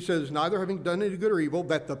 He says, neither having done any good or evil,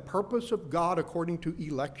 that the purpose of God according to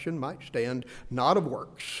election might stand, not of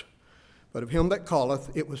works, but of him that calleth.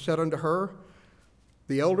 It was said unto her,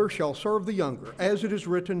 the elder shall serve the younger. As it is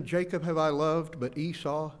written, Jacob have I loved, but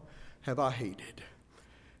Esau have I hated.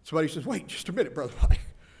 Somebody says, wait just a minute, Brother Mike.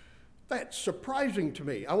 That's surprising to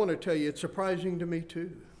me. I want to tell you, it's surprising to me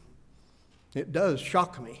too. It does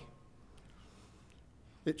shock me.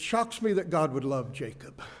 It shocks me that God would love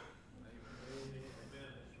Jacob.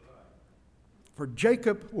 For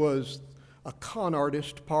Jacob was a con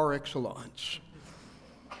artist par excellence.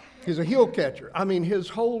 He's a heel catcher. His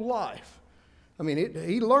whole life.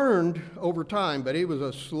 He learned over time, but it was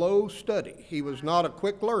a slow study. He was not a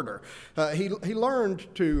quick learner. He learned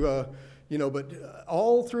to, but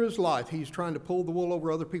all through his life, he's trying to pull the wool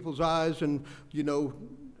over other people's eyes and,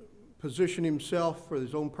 position himself for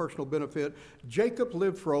his own personal benefit. Jacob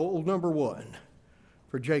lived for old number one,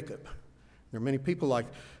 for Jacob. There are many people like,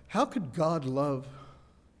 how could God love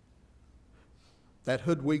that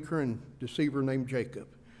hoodwinker and deceiver named Jacob?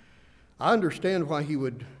 I understand why he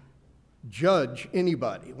would judge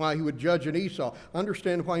anybody, why he would judge an Esau. I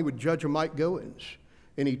understand why he would judge a Mike Gowens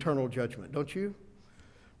in eternal judgment, don't you?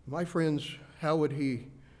 My friends, how would he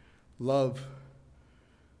love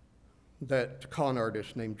that con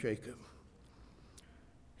artist named Jacob?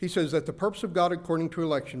 He says that the purpose of God according to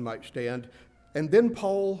election might stand. And then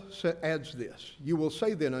Paul adds this, you will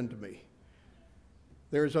say then unto me,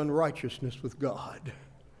 there is unrighteousness with God.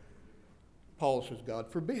 Paul says,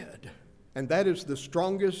 God forbid. And that is the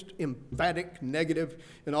strongest emphatic negative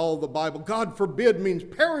in all the Bible. God forbid means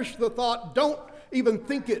perish the thought, don't even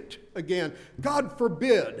think it again. God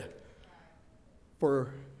forbid.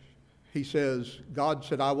 For he says, God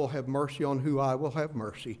said, I will have mercy on whom I will have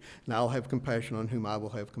mercy, and I'll have compassion on whom I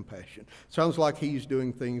will have compassion. Sounds like he's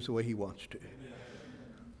doing things the way he wants to. Do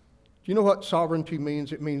you know what sovereignty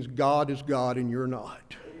means? It means God is God and you're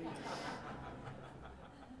not.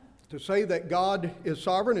 To say that God is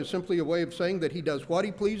sovereign is simply a way of saying that he does what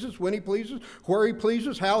he pleases, when he pleases, where he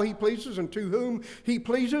pleases, how he pleases, and to whom he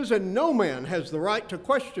pleases, and no man has the right to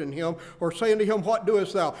question him or say unto him, what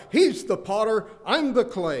doest thou? He's the potter, I'm the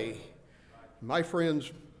clay. My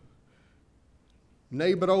friends,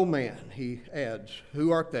 nay, but O man, he adds,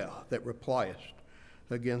 who art thou that repliest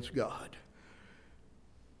against God?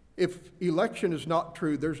 If election is not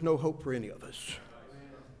true, there's no hope for any of us.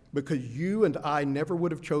 Because you and I never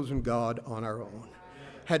would have chosen God on our own.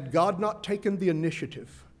 Had God not taken the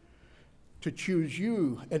initiative to choose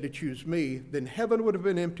you and to choose me, then heaven would have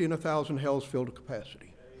been empty and 1,000 hells filled to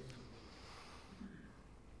capacity.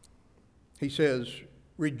 He says,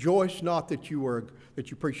 rejoice not that you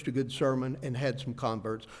preached a good sermon and had some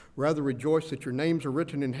converts. Rather rejoice that your names are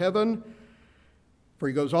written in heaven. For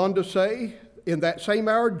he goes on to say, in that same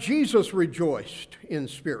hour, Jesus rejoiced in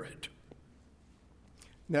spirit.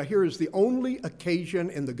 Now here is the only occasion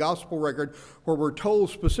in the gospel record where we're told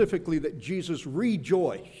specifically that Jesus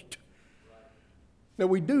rejoiced. Now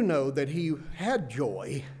we do know that he had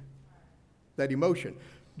joy, that emotion.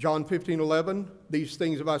 John 15:11, these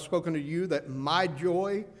things have I spoken to you, that my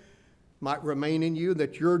joy might remain in you,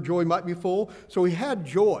 that your joy might be full. So he had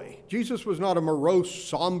joy. Jesus was not a morose,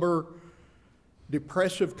 somber,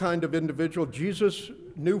 depressive kind of individual. Jesus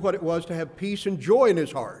knew what it was to have peace and joy in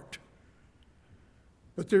his heart.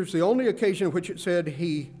 But there's the only occasion in which it said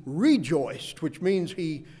he rejoiced, which means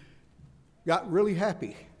he got really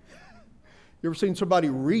happy. You ever seen somebody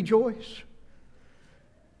rejoice?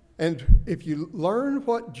 And if you learn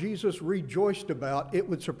what Jesus rejoiced about, it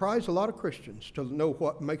would surprise a lot of Christians to know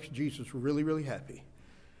what makes Jesus really, really happy.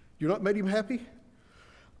 You know what made him happy?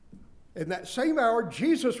 In that same hour,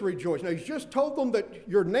 Jesus rejoiced. Now, he's just told them that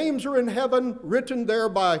your names are in heaven, written there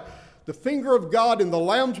by the finger of God in the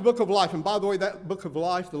Lamb's Book of Life. And by the way, that Book of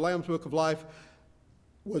Life, the Lamb's Book of Life,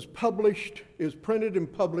 was printed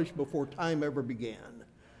and published before time ever began.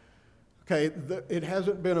 Okay, it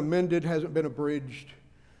hasn't been amended, hasn't been abridged.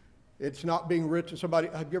 It's not being written.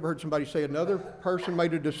 Have you ever heard somebody say another person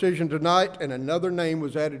made a decision tonight and another name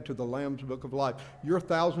was added to the Lamb's Book of Life? You're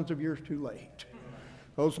thousands of years too late.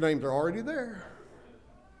 Those names are already there.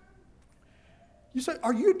 You say,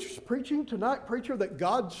 are you just preaching tonight, preacher, that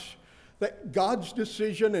God's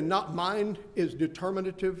decision and not mine is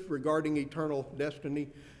determinative regarding eternal destiny?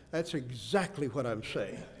 That's exactly what I'm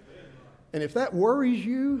saying. And if that worries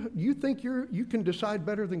you, you think you can decide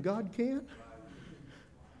better than God can?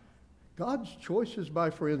 God's choices, my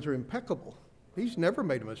friends, are impeccable. He's never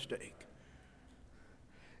made a mistake.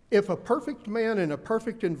 If a perfect man in a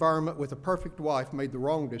perfect environment with a perfect wife made the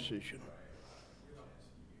wrong decision,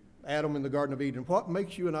 Adam in the Garden of Eden, what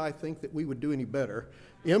makes you and I think that we would do any better?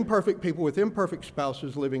 Imperfect people with imperfect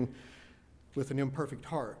spouses living with an imperfect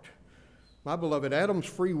heart. My beloved, Adam's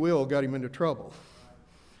free will got him into trouble,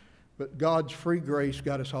 but God's free grace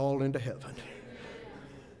got us all into heaven.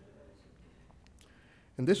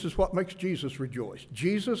 And this is what makes Jesus rejoice.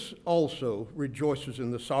 Jesus also rejoices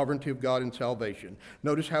in the sovereignty of God in salvation.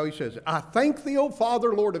 Notice how he says it. I thank thee, O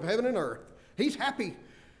Father, Lord of heaven and earth. He's happy.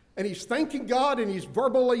 And he's thanking God and he's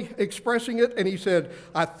verbally expressing it. And he said,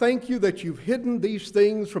 I thank you that you've hidden these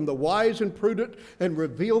things from the wise and prudent and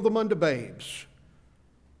revealed them unto babes.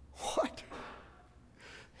 What?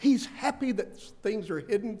 He's happy that things are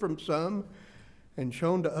hidden from some and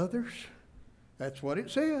shown to others? That's what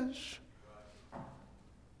it says.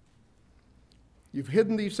 You've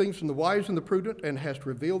hidden these things from the wise and the prudent and hast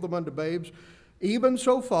revealed them unto babes. Even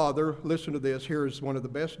so, Father, listen to this. Here is one of the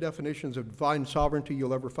best definitions of divine sovereignty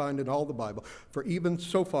you'll ever find in all the Bible. For even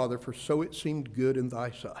so, Father, for so it seemed good in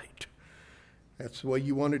thy sight. That's the way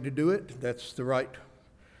you wanted to do it. That's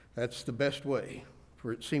the best way.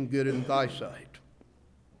 For it seemed good in thy sight.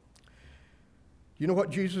 You know what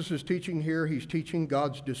Jesus is teaching here? He's teaching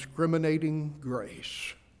God's discriminating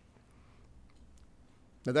grace.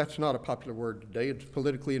 Now, that's not a popular word today. It's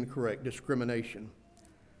politically incorrect, discrimination.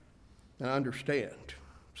 And I understand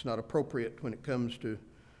it's not appropriate when it comes to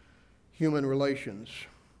human relations.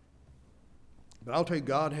 But I'll tell you,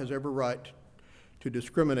 God has every right to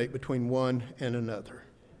discriminate between one and another.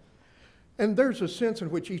 And there's a sense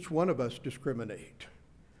in which each one of us discriminate.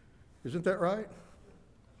 Isn't that right?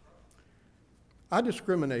 I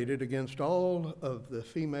discriminated against all of the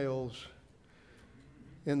females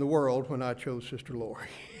in the world when I chose Sister Lori.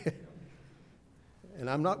 And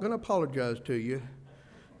I'm not going to apologize to you.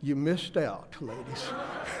 You missed out, ladies.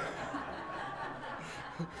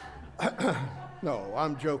 No,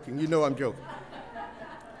 I'm joking. You know I'm joking.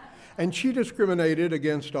 And she discriminated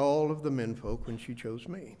against all of the menfolk when she chose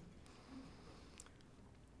me.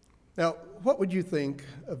 Now, what would you think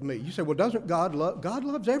of me? You say, well, doesn't God love? God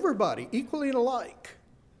loves everybody equally and alike.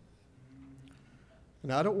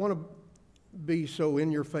 And I don't want to be so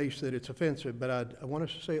in your face that it's offensive, but I want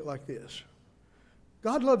us to say it like this.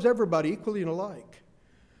 God loves everybody equally and alike.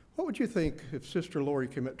 What would you think if Sister Lori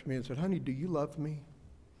came up to me and said, honey, do you love me?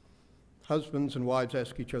 Husbands and wives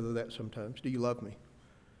ask each other that sometimes. Do you love me?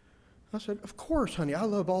 I said, of course, honey, I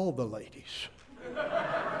love all the ladies.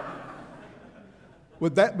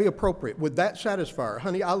 Would that be appropriate? Would that satisfy her?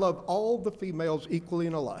 Honey, I love all the females equally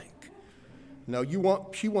and alike. No,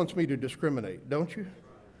 she wants me to discriminate, don't you?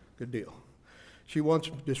 Good deal. She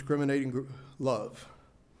wants discriminating love,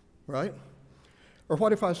 right? Or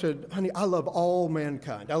what if I said, honey, I love all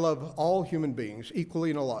mankind. I love all human beings equally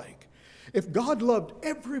and alike. If God loved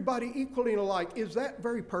everybody equally and alike, is that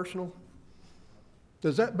very personal?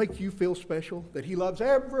 Does that make you feel special? That he loves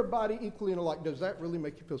everybody equally and alike? Does that really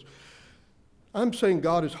make you feel special? I'm saying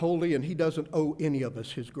God is holy and he doesn't owe any of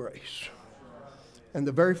us his grace. And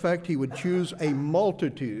the very fact he would choose a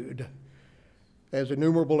multitude as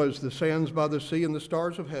innumerable as the sands by the sea and the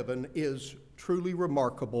stars of heaven is truly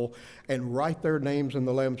remarkable, and write their names in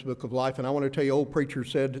the Lamb's Book of Life. And I want to tell you, old preacher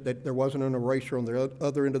said that there wasn't an eraser on the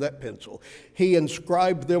other end of that pencil. He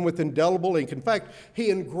inscribed them with indelible ink. In fact,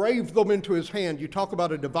 he engraved them into his hand. You talk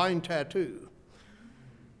about a divine tattoo.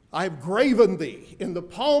 I've graven thee in the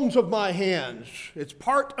palms of my hands. It's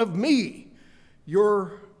part of me. You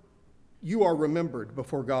are remembered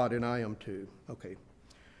before God, and I am too. Okay.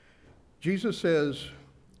 Jesus says,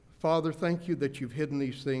 Father, thank you that you've hidden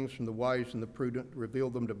these things from the wise and the prudent,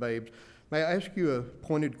 revealed them to babes. May I ask you a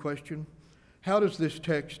pointed question? How does this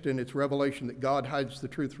text and its revelation that God hides the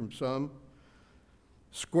truth from some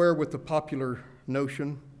square with the popular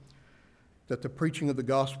notion that the preaching of the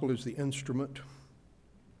gospel is the instrument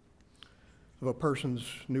of a person's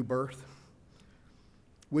new birth?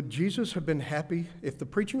 Would Jesus have been happy if the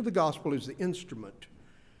preaching of the gospel is the instrument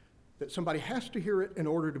that somebody has to hear it in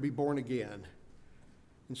order to be born again,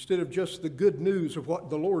 instead of just the good news of what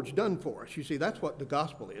the Lord's done for us? You see, that's what the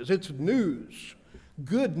gospel is. It's news,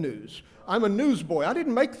 good news. I'm a newsboy. I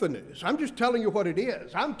didn't make the news. I'm just telling you what it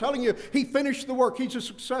is. I'm telling you he finished the work. He's a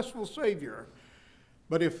successful Savior.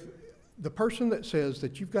 But if the person that says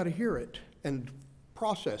that you've got to hear it and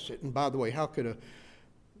process it, and by the way, how could a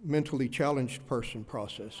mentally challenged person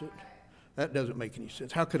process it? That doesn't make any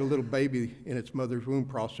sense. How could a little baby in its mother's womb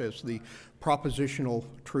process the propositional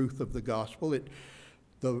truth of the gospel?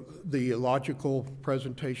 The logical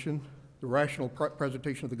presentation, the rational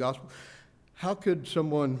presentation of the gospel. How could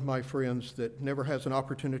someone, my friends, that never has an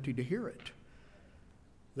opportunity to hear it?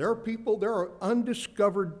 There are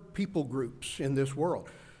undiscovered people groups in this world.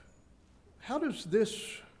 How does this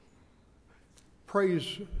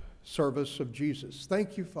praise service of Jesus,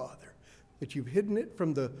 thank you, Father, that you've hidden it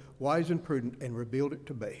from the wise and prudent and revealed it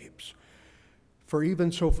to babes. For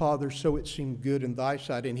even so, Father, so it seemed good in thy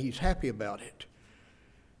sight, and he's happy about it.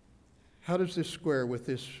 How does this square with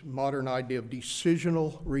this modern idea of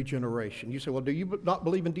decisional regeneration? You say, well, do you not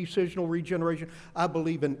believe in decisional regeneration? I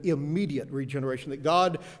believe in immediate regeneration, that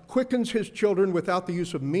God quickens his children without the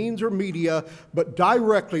use of means or media, but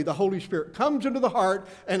directly the Holy Spirit comes into the heart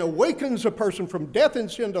and awakens a person from death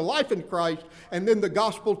and sin to life in Christ, and then the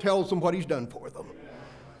gospel tells them what he's done for them.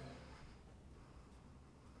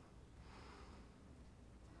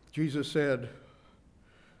 Jesus said,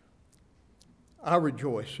 I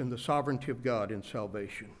rejoice in the sovereignty of God in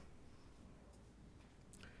salvation.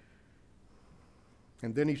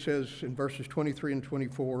 And then he says in verses 23 and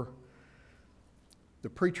 24, the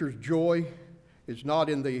preacher's joy is not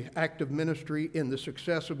in the act of ministry, in the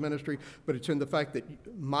success of ministry, but it's in the fact that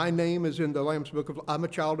my name is in the Lamb's Book of Life. I'm a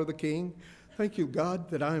child of the King. Thank you, God,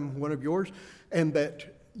 that I'm one of yours, and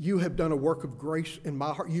that you have done a work of grace in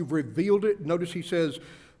my heart. You've revealed it. Notice he says,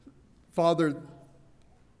 Father,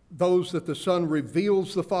 those that the Son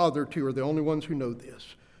reveals the Father to are the only ones who know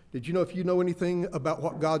this. Did you know if you know anything about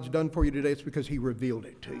what God's done for you today, it's because he revealed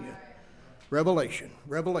it to you. Revelation,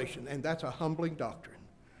 and that's a humbling doctrine.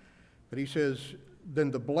 But he says,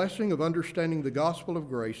 then the blessing of understanding the gospel of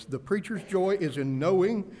grace, the preacher's joy is in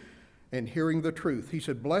knowing and hearing the truth. He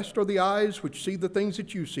said, blessed are the eyes which see the things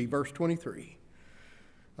that you see, verse 23.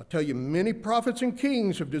 I tell you, many prophets and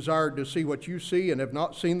kings have desired to see what you see and have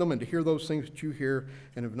not seen them, and to hear those things that you hear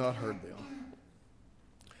and have not heard them.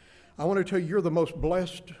 I want to tell you, you're the most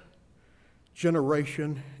blessed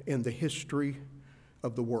generation in the history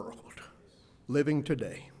of the world, living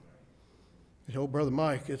today. You know, Brother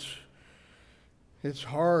Mike, it's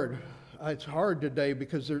hard. It's hard today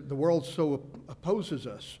because the world so opposes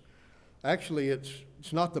us. Actually, it's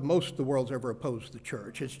not the most the world's ever opposed the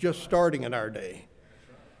church. It's just starting in our day.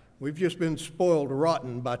 We've just been spoiled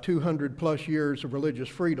rotten by 200 plus years of religious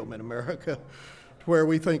freedom in America, to where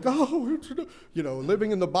we think,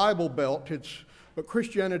 living in the Bible Belt, but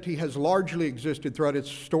Christianity has largely existed throughout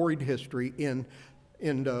its storied history in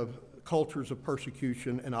cultures of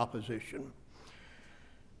persecution and opposition.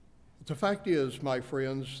 The fact is, my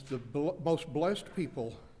friends, the most blessed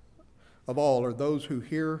people of all are those who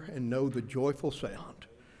hear and know the joyful sound.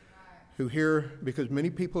 Who hear, because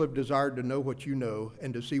many people have desired to know what you know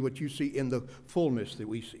and to see what you see in the fullness that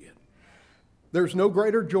we see it. There's no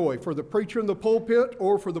greater joy for the preacher in the pulpit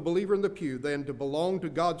or for the believer in the pew than to belong to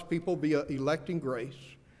God's people via electing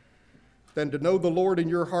grace, than to know the Lord in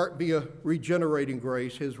your heart via regenerating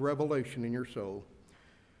grace, His revelation in your soul,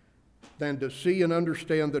 than to see and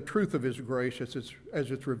understand the truth of His grace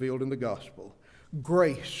as it's revealed in the gospel.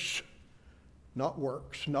 Grace, not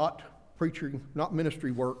works, not preaching, not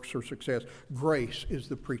ministry works or success. Grace is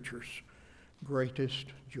the preacher's greatest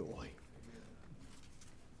joy.